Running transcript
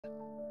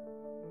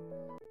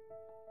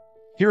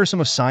Here are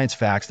some of science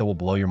facts that will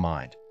blow your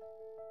mind.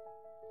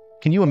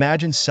 Can you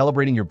imagine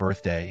celebrating your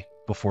birthday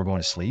before going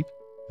to sleep?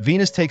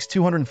 Venus takes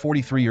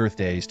 243 Earth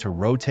days to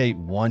rotate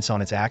once on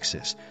its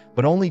axis,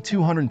 but only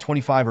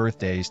 225 Earth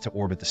days to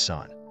orbit the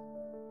Sun.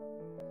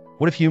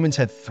 What if humans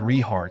had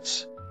 3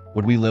 hearts?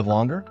 Would we live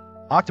longer?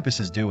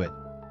 Octopuses do it,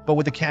 but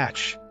with a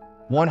catch.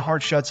 1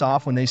 heart shuts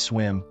off when they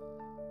swim.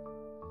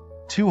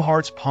 2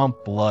 hearts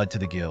pump blood to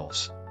the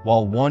gills,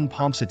 while 1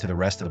 pumps it to the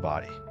rest of the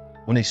body.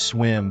 When they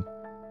swim,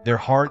 their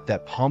heart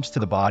that pumps to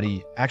the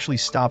body actually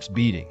stops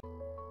beating.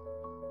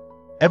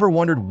 Ever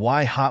wondered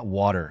why hot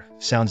water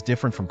sounds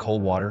different from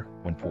cold water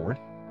when poured?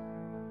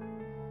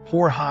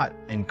 Pour hot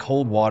and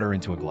cold water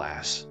into a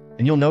glass,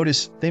 and you'll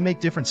notice they make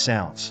different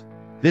sounds.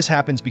 This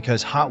happens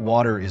because hot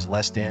water is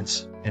less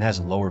dense and has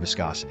lower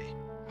viscosity.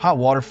 Hot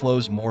water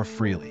flows more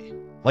freely,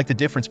 like the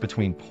difference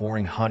between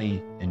pouring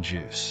honey and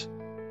juice.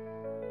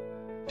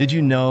 Did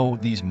you know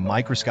these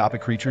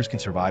microscopic creatures can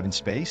survive in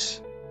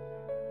space?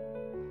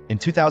 In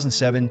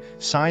 2007,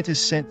 scientists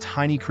sent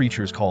tiny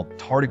creatures called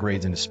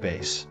tardigrades into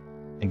space.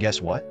 And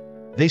guess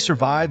what? They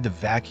survived the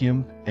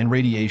vacuum and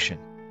radiation.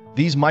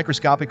 These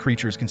microscopic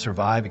creatures can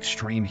survive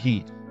extreme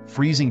heat,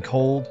 freezing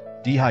cold,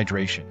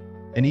 dehydration,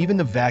 and even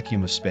the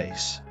vacuum of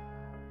space.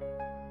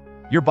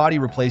 Your body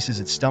replaces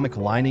its stomach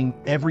lining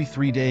every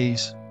 3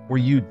 days, or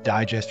you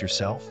digest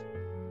yourself.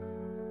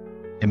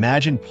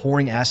 Imagine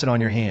pouring acid on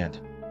your hand.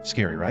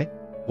 Scary, right?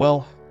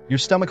 Well, your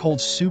stomach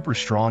holds super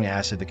strong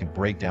acid that can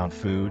break down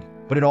food,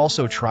 but it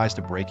also tries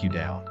to break you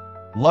down.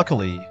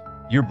 Luckily,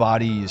 your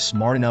body is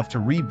smart enough to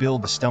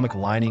rebuild the stomach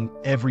lining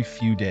every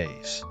few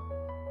days.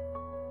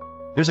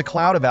 There's a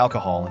cloud of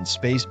alcohol in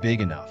space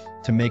big enough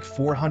to make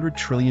 400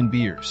 trillion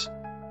beers.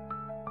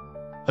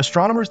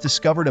 Astronomers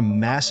discovered a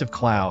massive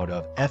cloud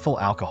of ethyl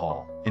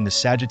alcohol in the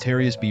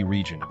Sagittarius B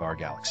region of our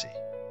galaxy.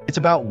 It's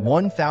about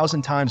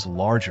 1,000 times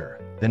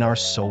larger than our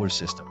solar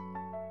system.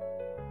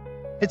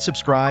 Hit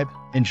subscribe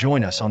and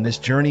join us on this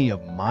journey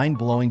of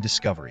mind-blowing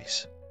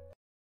discoveries.